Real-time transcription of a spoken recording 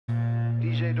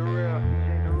The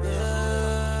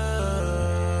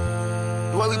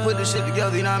way we put this shit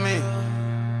together, you know what I mean?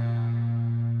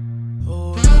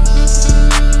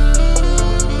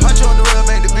 Punch on the real,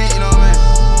 make the beat, you know what I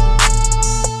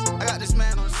mean? I got this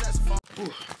man on the saxophone.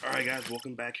 Alright guys,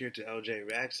 welcome back here to LJ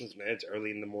Reactions, man. It's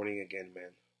early in the morning again, man.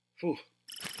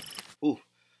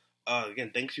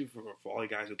 Again, thank you for all you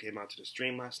guys who came out to the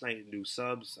stream last night, new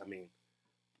subs. I mean,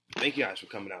 thank you guys for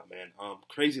coming out, man.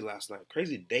 Crazy last night,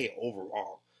 crazy day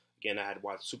overall. Again, I had to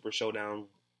watch Super Showdown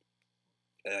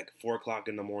at like 4 o'clock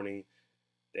in the morning.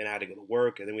 Then I had to go to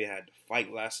work, and then we had to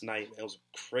fight last night. It was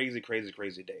a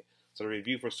crazy day. So the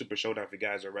review for Super Showdown, if you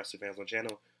guys are wrestling fans on the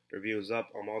channel, the review is up.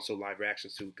 Also live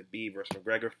reactions to Khabib versus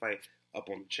McGregor fight up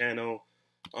on the channel.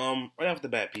 Right off the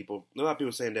bat, people, a lot of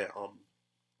people saying that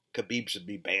Khabib should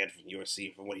be banned from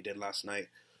UFC for what he did last night.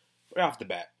 Right off the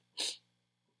bat,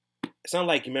 it's not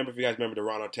like, if you guys remember the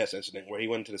Ron Artest incident where he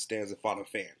went to the stands and fought a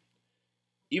fan.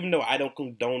 Even though I don't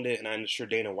condone it, and I'm sure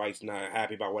Dana White's not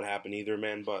happy about what happened either,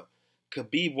 man, but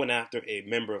Khabib went after a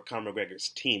member of Conor McGregor's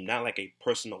team, not like a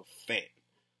personal fan.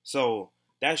 So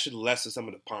that should lessen some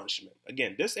of the punishment.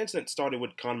 Again, this incident started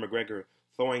with Conor McGregor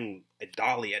throwing a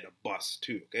dolly at a bus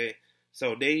too, okay?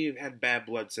 So they had bad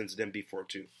blood since then before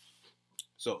too.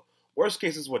 So worst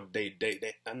case is what I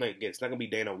know, again, it's not going to be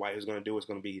Dana White who's going to do it. It's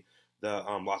going to be the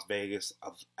Las Vegas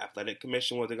Athletic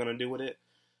Commission, what they're going to do with it.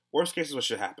 Worst case is what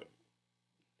should happen.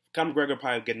 Conor McGregor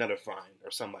probably get another fine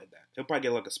or something like that. He'll probably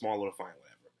get like a small little fine,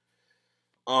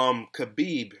 whatever.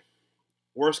 Khabib,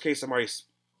 worst case,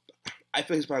 I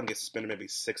feel he's probably going to get suspended maybe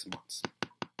 6 months.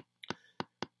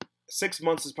 6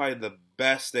 months is probably the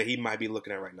best that he might be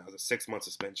looking at right now, is a 6-month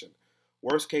suspension.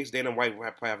 Worst case, Dana White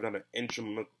will probably have another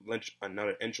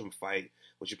interim fight,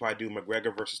 which you probably do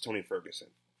McGregor versus Tony Ferguson.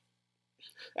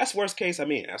 That's worst case. I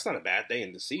mean, that's not a bad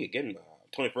thing to see. Again,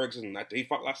 Tony Ferguson, after he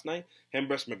fought last night, him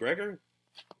versus McGregor,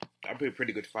 that'd be a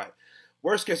pretty good fight.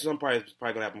 Worst case is probably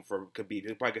going to happen for Khabib.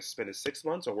 He'll probably get suspended 6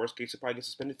 months, or worst case, he'll probably get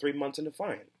suspended 3 months in the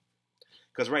fine.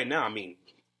 Because right now, I mean,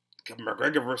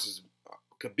 McGregor versus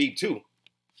Khabib too,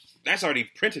 that's already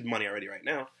printed money already right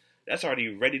now. That's already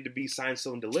ready to be signed,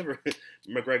 sealed, and delivered.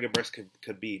 McGregor versus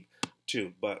Khabib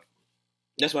too, but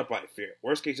that's my probably fear.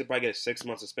 Worst case, he'll probably get a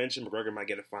 6-month suspension. McGregor might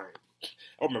get a fine,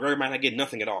 or McGregor might not get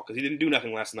nothing at all because he didn't do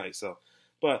nothing last night. So,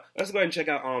 but let's go ahead and check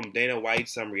out Dana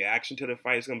White's reaction to the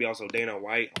fight. It's gonna be also Dana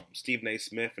White, Stephen A.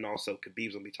 Smith, and also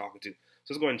Khabib's gonna be talking to.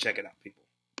 So let's go ahead and check it out, people.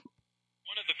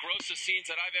 One of the grossest scenes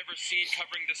that I've ever seen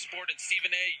covering the sport. And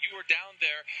Stephen A., you were down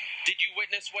there. Did you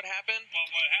witness what happened? Well,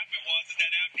 what happened was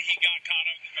that after he got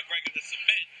Conor McGregor to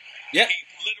submit, yeah, he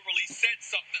literally said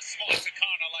something smart to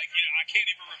Conor, like, I can't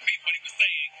even repeat what he was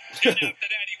saying. And after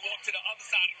that, he walked to the other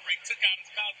side of the ring, took out his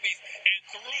mouthpiece, and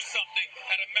threw something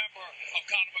at a member of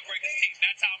Conor McGregor's team.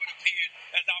 That's how it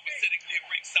appeared as I was sitting near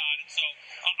ringside. And so,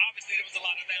 obviously, there was a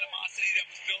lot of animosity that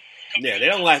was built. Yeah, they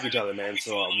don't like each other, man.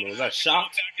 So, was that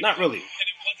shocked? Not really.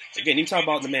 Again, you talk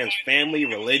about the man's family,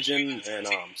 religion, and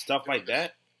stuff like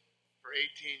that. For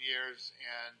 18 years,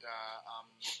 and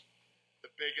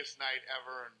the biggest night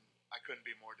ever, and I couldn't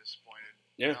be more disappointed.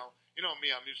 Yeah. You know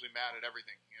me, I'm usually mad at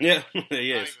everything. Yeah,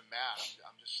 he is. Not even mad.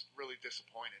 I'm just really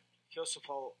disappointed. First of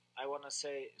all, I want to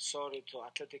say sorry to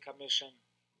Athletic Commission.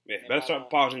 Yeah, better start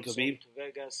apologizing, Khabib. To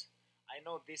Vegas. I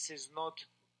know this is not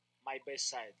my best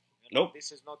side. Nope.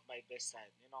 This is not my best side.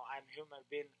 I'm human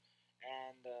being,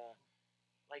 and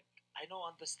I don't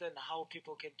understand how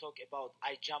people can talk about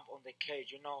I jump on the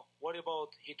cage. What about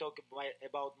he talk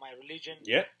about my religion?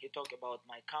 Yeah. He talk about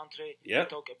my country. Yeah. He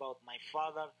talk about my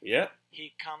father. Yeah.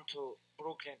 He come to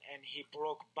Brooklyn and he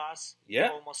broke bus. Yeah.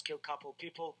 He almost killed a couple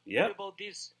people. Yeah. What about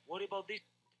this? What about this?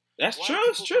 That's Why true.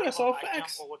 It's true. That's all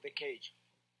facts. I jump over the cage.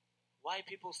 Why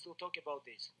people still talk about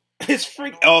this? It's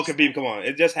freak. Oh, Khabib, come on.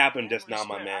 It just happened just now,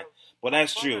 my man. Well,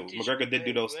 that's true. McGregor did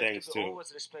do those things, too. One of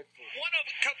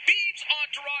Khabib's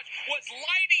entourage was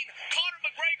lighting Conor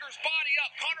McGregor's body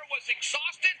up. Conor was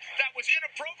exhausted. That was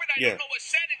inappropriate. I don't know what was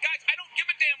said. And, guys, I don't give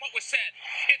a damn what was said.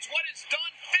 It's what is done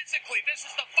physically. This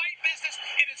is the fight business.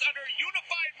 It is under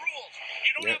unified rules.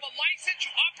 You don't have a license.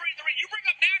 You operate in the ring. You bring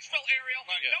up Nashville, Ariel.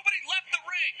 Nobody left the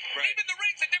ring. Even the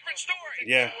ring's a different story.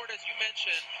 Yeah. The board, as you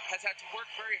mentioned, has had to work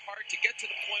very hard to get to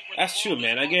the point where that's true,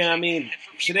 man. Again, I mean,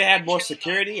 should they have more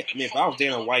security? I mean, if I was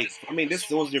Dana White, I mean, this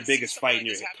was your biggest fight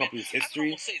in your company's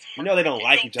history. You know they don't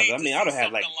like each other. I mean, I would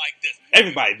have had,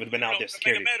 everybody would have been out there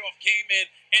security. Came in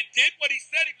and did what he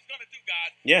said he was going to do,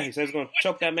 guys. Yeah, he said he's going to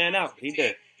choke that man out. He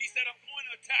did. He said, I'm going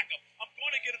to attack him. I'm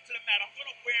going to get him to the mat. I'm going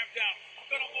to wear him down. I'm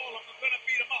going to maul him. I'm going to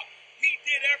beat him up. He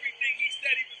did everything he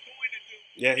said he was going to do.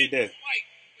 Yeah, he did.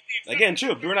 Again,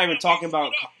 true. We're not even talking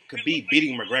about Khabib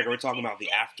beating McGregor. We're talking about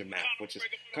the aftermath, which is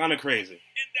kind of crazy.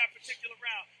 In that particular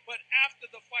round.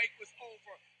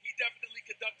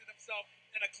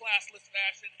 classless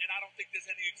fashion, and I don't think there's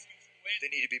any excuse to it.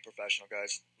 They need to be professional,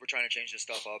 guys. We're trying to change this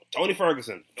stuff up. Tony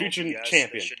Ferguson, future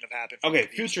champion. That shouldn't have happened. Okay,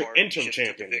 future interim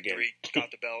champion again. again. Got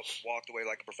the belt, walked away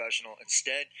like a professional.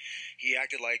 Instead, he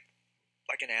acted like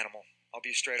an animal. I'll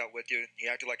be straight out with you. He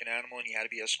acted like an animal, and he had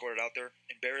to be escorted out there.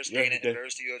 Embarrassed Dana,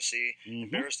 embarrassed the UFC,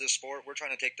 embarrassed this sport. We're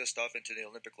trying to take this stuff into the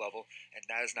Olympic level, and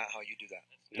that is not how you do that.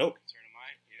 Nope.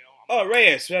 Oh,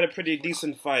 Reyes, we had a pretty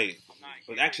decent fight.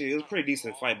 But actually, it was a pretty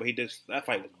decent fight, but that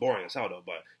fight was boring as hell, though.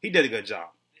 But he did a good job.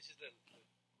 This is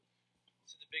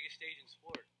the biggest stage in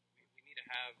sport. We need to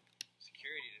have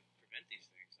security to prevent these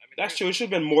things. I mean, That's true. It should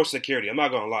have been more security. I'm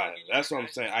not gonna lie. That's what I'm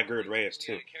saying. I agree with Reyes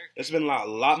too. It's been a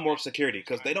lot more security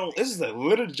because they don't. This is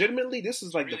legitimately. This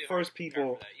is like the first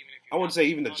people. I would say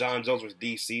even the John Jones versus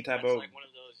DC type of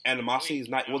animosity is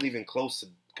not wasn't even close to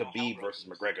Khabib versus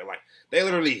McGregor. Like they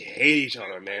literally hate each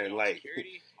other, man. Like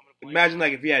imagine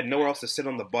like if you had nowhere else to sit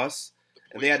on the bus.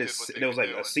 And they had there was like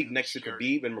a seat next to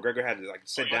Khabib, and McGregor had to like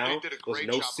sit down. There was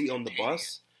no seat on the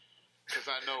bus.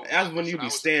 That's when you be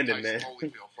standing, man.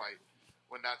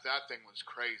 When that thing was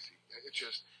crazy, it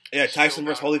just Tyson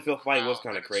versus Holyfield fight was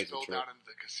kind of crazy. Spilled true. out into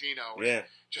the casino. Yeah,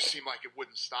 just seemed like it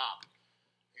wouldn't stop.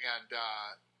 And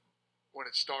when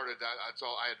it started, that's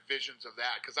all I had visions of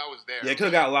that because I was there. Yeah, it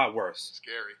could have got a lot worse.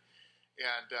 Scary,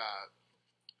 and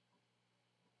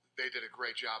they did a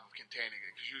great job of containing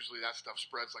it because usually that stuff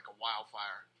spreads like a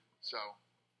wildfire. So,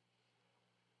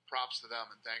 props to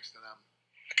them and thanks to them.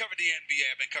 I covered the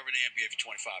NBA. I've been covering the NBA for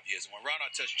 25 years. And when Ron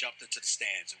Artest jumped into the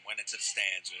stands and went into the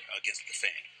stands against the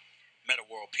fan, Meta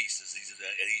World Peace, as he's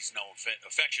known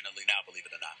affectionately now, believe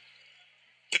it or not.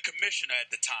 The commissioner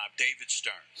at the time, David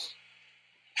Stearns,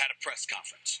 had a press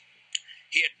conference.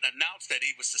 He had announced that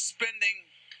he was suspending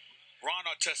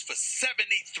Ron Artest for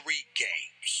 73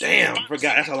 games. Damn, I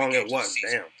forgot. That's how long it was.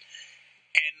 Damn.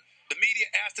 And the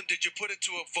media asked him, did you put it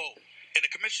to a vote? And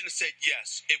the commissioner said,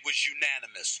 yes, it was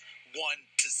unanimous.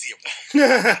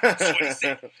 1-0. That's what he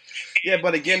said. Yeah,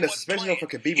 but again, the suspension for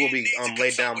Khabib will be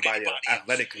laid down by the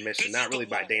athletic commission, not really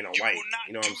by Dana White.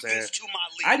 You know what I'm saying?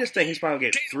 I just think he's probably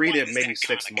going to get 3 to maybe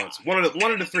 6 months. One of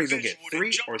the three is going to get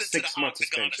 3 or 6 months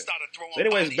suspension. So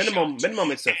anyways,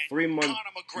 minimum it's a 3 month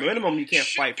minimum. You can't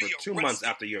fight for 2 months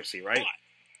after UFC, right?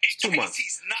 It's 2 months.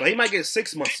 So he might get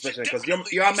 6 months suspension because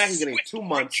you're automatically getting 2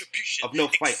 months of no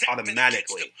fight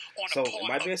automatically. So it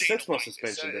might be a 6 month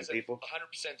suspension then, people.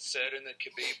 100% certain that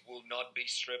Khabib will not be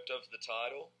stripped of the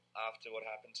title after what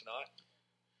happened tonight?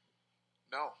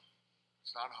 No,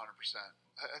 it's not 100%.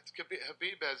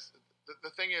 Khabib has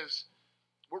the thing is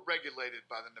we're regulated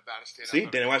by the Nevada State. See,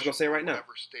 then I was going to say right now.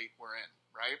 Whatever state we're in,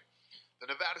 right? The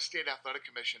Nevada State Athletic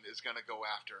Commission is going to go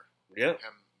after him.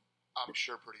 I'm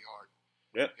sure pretty hard.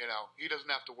 Yep. You know, he doesn't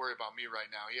have to worry about me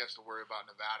right now. He has to worry about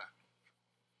Nevada.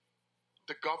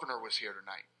 The governor was here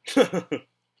tonight.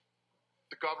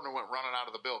 The governor went running out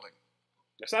of the building.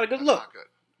 That's not a good look. Not good.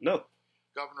 No.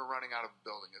 Governor running out of the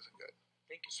building isn't good.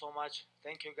 Thank you so much.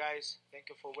 Thank you, guys.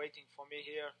 Thank you for waiting for me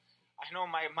here. I know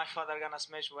my father gonna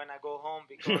smash me when I go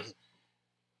home because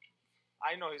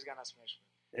I know he's gonna smash me.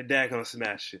 Your dad gonna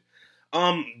smash you.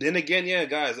 Then again, yeah,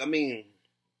 guys. I mean,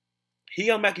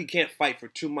 Maki can't fight for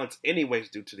 2 months anyways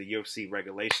due to the UFC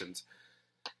regulations.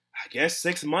 I guess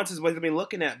 6 months is what they've been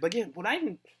looking at. But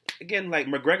again, like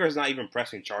McGregor is not even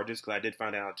pressing charges because I did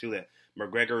find out too that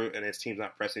McGregor and his team's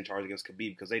not pressing charges against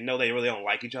Khabib because they know they really don't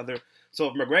like each other. So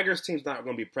if McGregor's team's not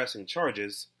going to be pressing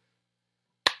charges,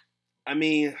 I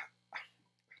mean,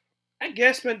 I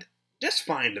guess, man, just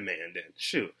find the man then.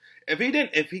 Shoot,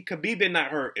 Khabib did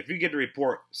not hurt. If you get the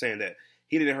report saying that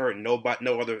he didn't hurt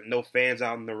no fans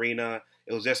out in the arena,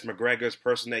 it was just McGregor's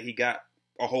person that he got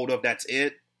a hold of. That's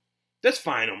it. Just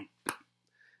fine him.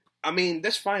 I mean,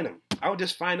 just fine him. I would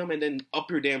just fine him and then up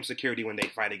your damn security when they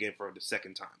fight again for the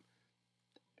second time.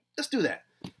 Just do that.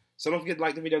 So don't forget to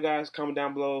like the video, guys. Comment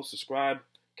down below. Subscribe.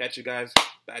 Catch you guys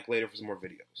back later for some more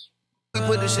videos.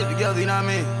 Put this shit together, you know what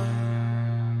I mean?